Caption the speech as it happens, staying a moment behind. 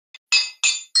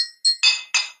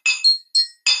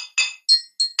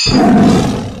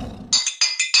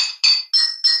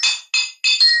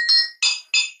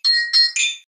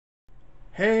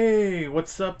Hey,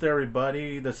 what's up there,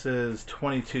 everybody? This is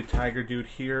 22 Tiger Dude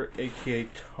here, aka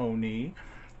Tony.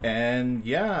 And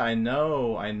yeah, I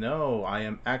know, I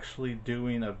am actually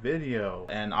doing a video.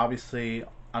 And obviously,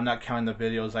 I'm not counting the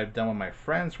videos I've done with my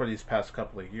friends for these past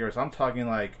couple of years. I'm talking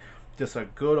like just a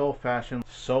good old-fashioned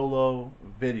solo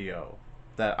video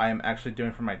that I am actually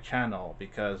doing for my channel.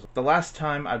 Because the last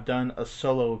time I've done a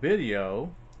solo video,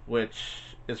 which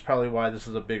is probably why this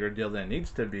is a bigger deal than it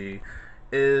needs to be,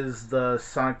 is the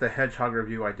Sonic the Hedgehog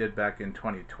review I did back in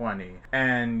 2020.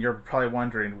 And you're probably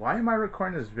wondering, why am I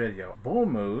recording this video? Bull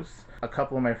Moose, a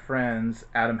couple of my friends,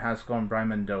 Adam Haskell and Brian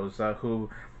Mendoza, who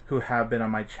have been on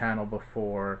my channel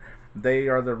before, they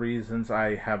are the reasons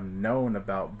I have known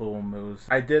about Bull Moose.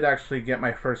 I did actually get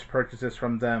my first purchases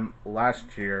from them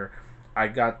last year. I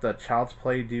got the Child's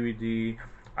Play DVD,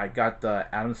 I got the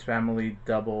Addams Family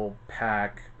double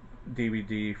pack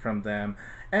DVD from them,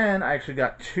 and I actually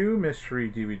got 2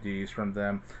 mystery DVDs from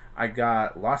them. I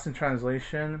got Lost in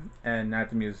Translation and Night at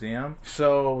the Museum.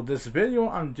 So this video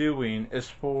I'm doing is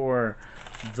for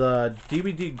the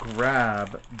DVD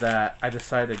grab that I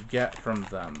decided to get from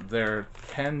them. Their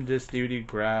 10-disc DVD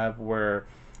grab where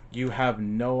you have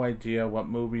no idea what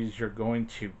movies you're going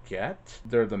to get.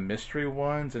 They're the mystery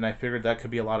ones, and I figured that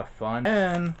could be a lot of fun.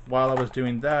 And while I was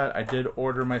doing that, I did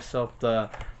order myself the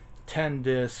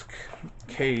 10-disc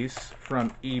case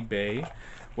from eBay,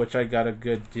 which I got a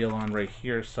good deal on right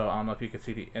here. So I don't know if you can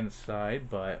see the inside,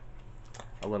 but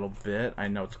a little bit. I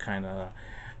know it's kind of,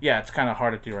 yeah, it's kind of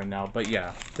hard to do right now, but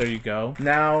yeah, there you go.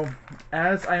 Now,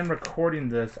 as I am recording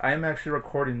this, I am actually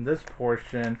recording this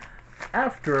portion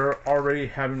after already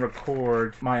having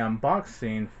recorded my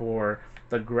unboxing for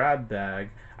the grab bag.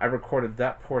 I recorded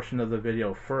that portion of the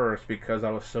video first because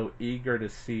I was so eager to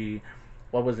see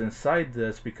what was inside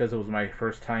this, because it was my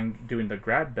first time doing the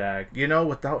grab bag. You know,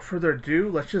 without further ado,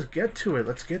 let's just get to it.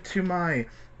 Let's get to my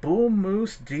Bull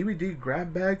Moose DVD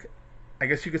grab bag, I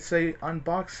guess you could say,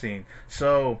 unboxing.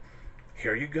 So,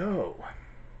 here you go.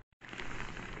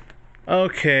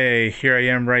 Okay, here I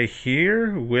am right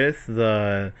here with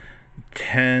the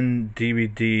 10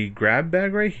 DVD grab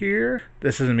bag right here.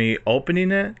 This is me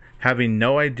opening it, having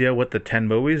no idea what the 10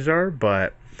 movies are,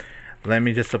 but let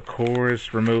me just, of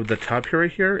course, remove the top here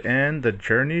right here, and the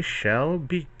journey shall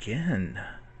begin.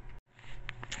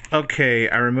 Okay,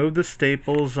 I removed the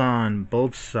staples on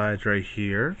both sides right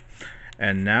here,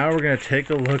 and now we're going to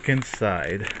take a look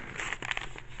inside.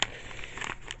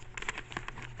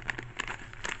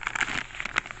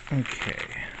 Okay.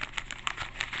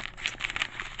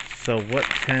 So what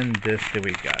 10 discs do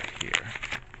we got here?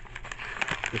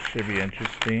 This should be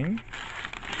interesting.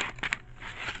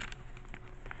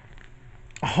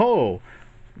 Oh,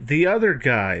 the other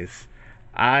guys.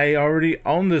 I already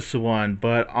own this one,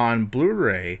 but on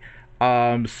Blu-ray.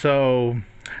 I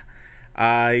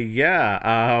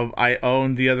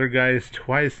own the other guys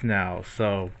twice now,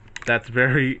 so that's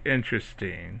very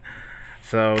interesting.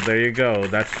 So there you go.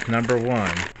 That's number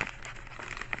 1.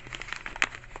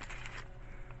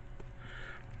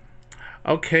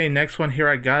 Okay, next one here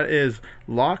I got is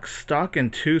Lock, Stock,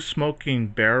 and Two Smoking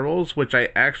Barrels, which I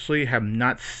actually have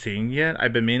not seen yet.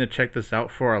 I've been meaning to check this out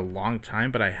for a long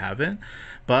time, but I haven't.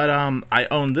 But I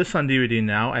own this on DVD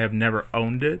now. I have never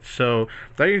owned it, so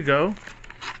there you go.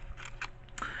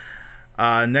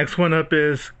 Next one up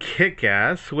is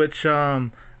Kick-Ass, which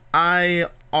I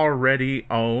already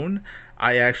own.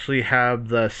 I actually have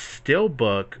the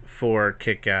steelbook for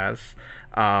Kick-Ass.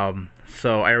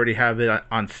 So I already have it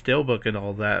on steelbook and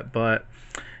all that, but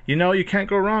you know, you can't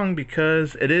go wrong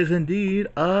because it is indeed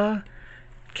a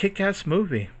kick-ass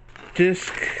movie.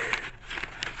 Disc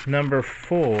number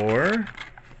 4,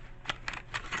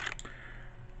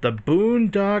 The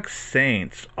Boondock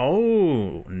Saints.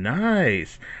 Oh,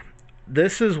 nice.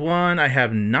 This is one I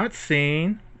have not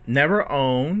seen, never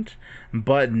owned,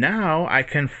 but now I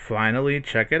can finally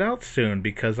check it out soon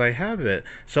because I have it.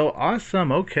 So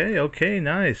awesome. Okay,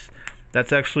 nice.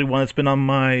 That's actually one that's been on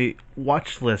my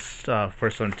watch list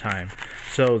for some time.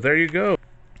 So there you go.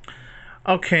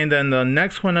 Okay, and then the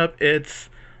next one up, it's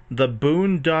The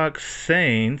Boondock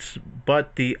Saints,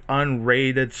 but the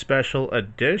unrated special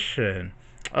edition.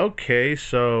 Okay,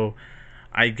 so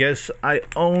I guess I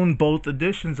own both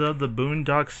editions of The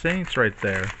Boondock Saints right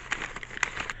there.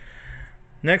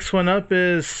 Next one up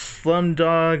is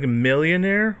Slumdog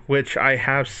Millionaire, which I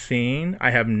have seen.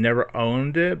 I have never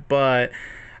owned it, but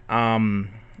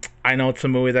I know it's a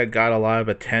movie that got a lot of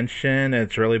attention and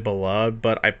it's really beloved,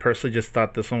 but I personally just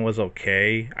thought this one was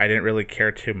okay. I didn't really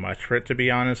care too much for it, to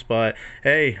be honest, but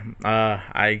hey,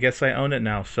 I guess I own it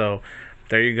now, so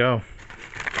there you go.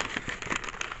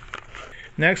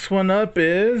 Next one up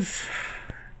is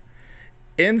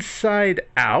Inside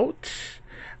Out.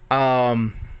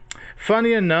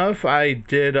 Funny enough, I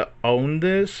did own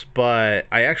this, but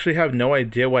I actually have no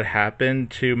idea what happened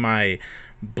to my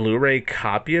Blu-ray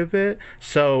copy of it.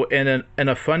 So in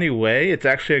a funny way, it's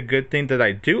actually a good thing that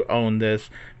I do own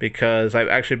this, because I've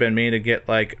actually been meaning to get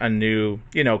like a new,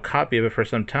 copy of it for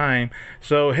some time.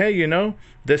 So hey,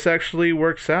 this actually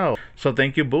works out. So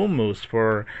thank you, Boom Moose,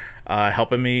 for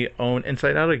helping me own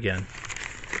Inside Out again.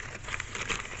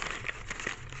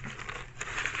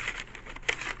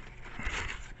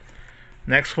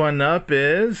 Next one up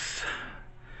is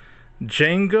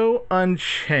Django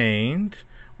Unchained,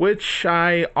 which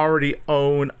I already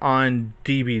own on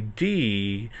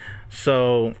DVD,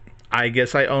 so I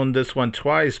guess I own this one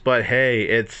twice, but hey,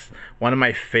 it's one of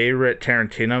my favorite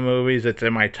Tarantino movies. It's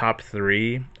in my top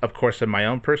 3, of course, in my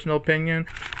own personal opinion.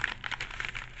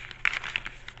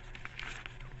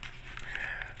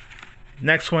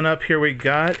 Next one up here we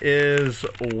got is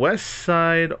West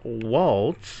Side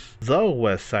Waltz, The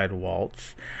West Side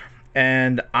Waltz,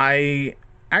 and I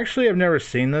actually have never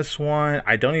seen this one.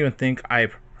 I don't even think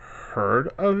I've heard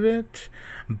of it,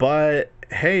 but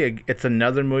hey, it's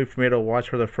another movie for me to watch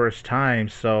for the first time,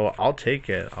 so I'll take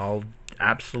it. I'll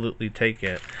absolutely take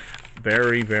it.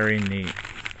 Very, very neat.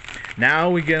 Now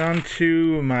we get on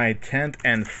to my 10th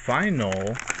and final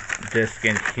disc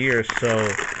in here, so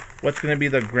what's going to be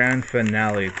the grand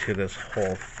finale to this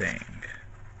whole thing?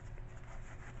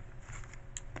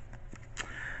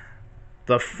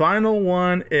 The final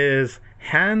one is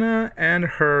Hannah and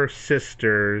Her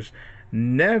Sisters.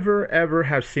 Never ever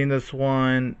have seen this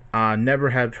one, never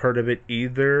have heard of it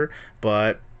either,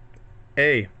 but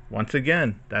hey, once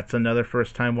again, that's another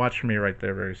first time watch for me right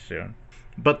there very soon.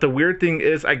 But the weird thing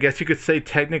is, I guess you could say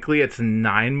technically it's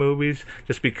 9 movies,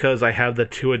 just because I have the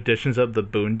 2 editions of the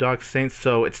Boondock Saints,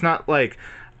 so it's not like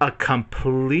a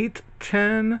complete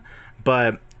 10,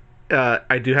 but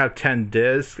I do have 10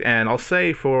 discs, and I'll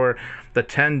say for the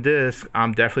 10 discs,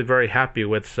 I'm definitely very happy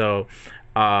with, so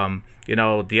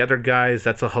The Other Guys,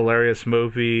 that's a hilarious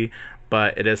movie,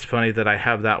 but it is funny that I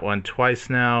have that one twice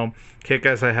now.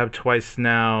 Kick-Ass I have twice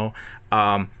now.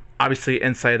 Obviously,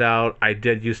 Inside Out I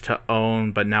did used to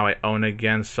own, but now I own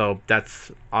again, so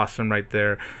that's awesome right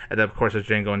there. And then, of course, there's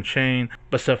Django Unchained.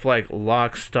 But stuff like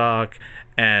Lock, Stock,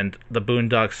 and The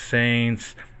Boondock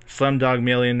Saints, Slumdog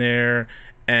Millionaire,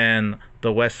 and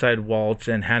The West Side Waltz,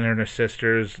 and Hannah and Her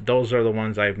Sisters, those are the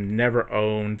ones I've never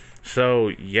owned. So,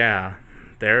 yeah.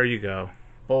 There you go.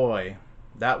 Boy,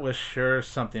 that was sure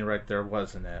something right there,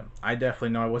 wasn't it? I definitely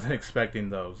know I wasn't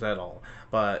expecting those at all.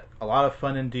 But a lot of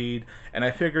fun indeed. And I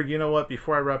figured, you know what,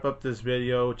 before I wrap up this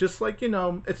video, just like,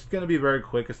 it's going to be very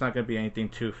quick. It's not going to be anything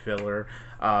too filler.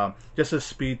 Just a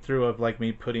speed through of like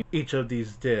me putting each of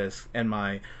these discs in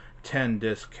my 10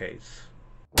 disc case.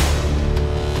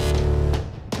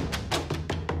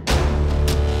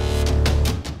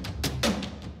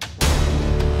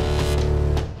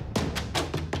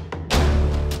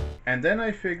 And then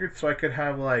I figured, so I could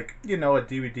have like, a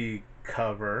DVD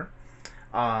cover.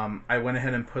 I went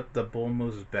ahead and put the Bull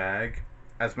Moose bag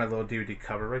as my little DVD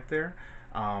cover right there.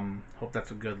 Hope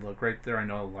that's a good look right there. I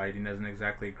know the lighting isn't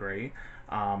exactly great.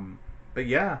 But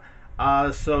yeah.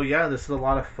 So yeah, this is a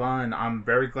lot of fun. I'm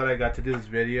very glad I got to do this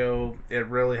video. It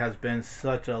really has been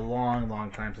such a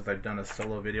long time since I've done a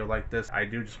solo video like this. I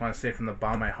do just want to say from the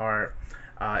bottom of my heart,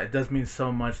 it does mean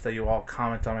so much that you all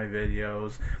comment on my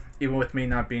videos. Even with me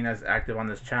not being as active on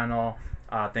this channel,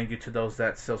 thank you to those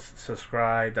that still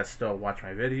subscribe, that still watch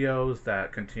my videos,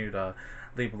 that continue to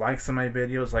leave likes on my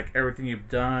videos, like everything you've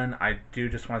done. I do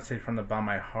just want to say from the bottom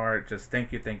of my heart, just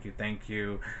thank you, thank you, thank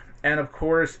you. And of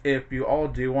course, if you all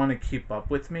do want to keep up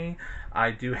with me,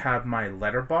 I do have my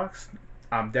Letterboxd.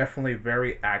 I'm definitely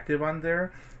very active on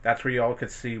there. That's where you all could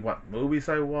see what movies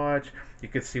I watch. You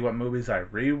could see what movies I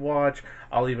rewatch.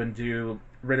 I'll even do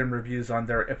written reviews on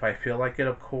there if I feel like it,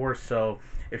 of course. So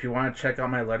if you want to check out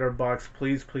my Letterboxd,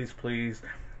 please, please, please.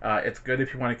 It's good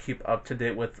if you want to keep up to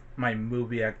date with my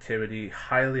movie activity.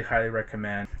 Highly, highly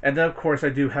recommend. And then, of course, I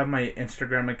do have my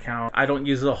Instagram account. I don't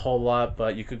use it a whole lot,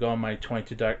 but you could go on my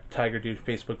 22 Tiger Dude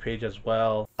Facebook page as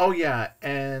well. Oh, yeah,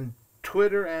 and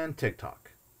Twitter and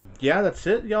TikTok. Yeah, that's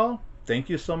it, y'all. Thank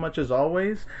you so much as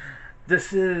always.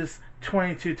 This is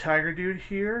 22 Tiger Dude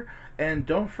here. And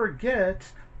don't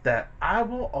forget that I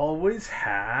will always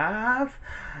have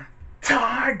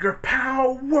Tiger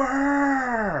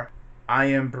Power! I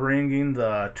am bringing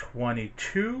the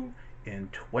 22 in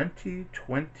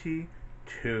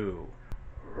 2022.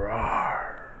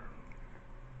 Roar.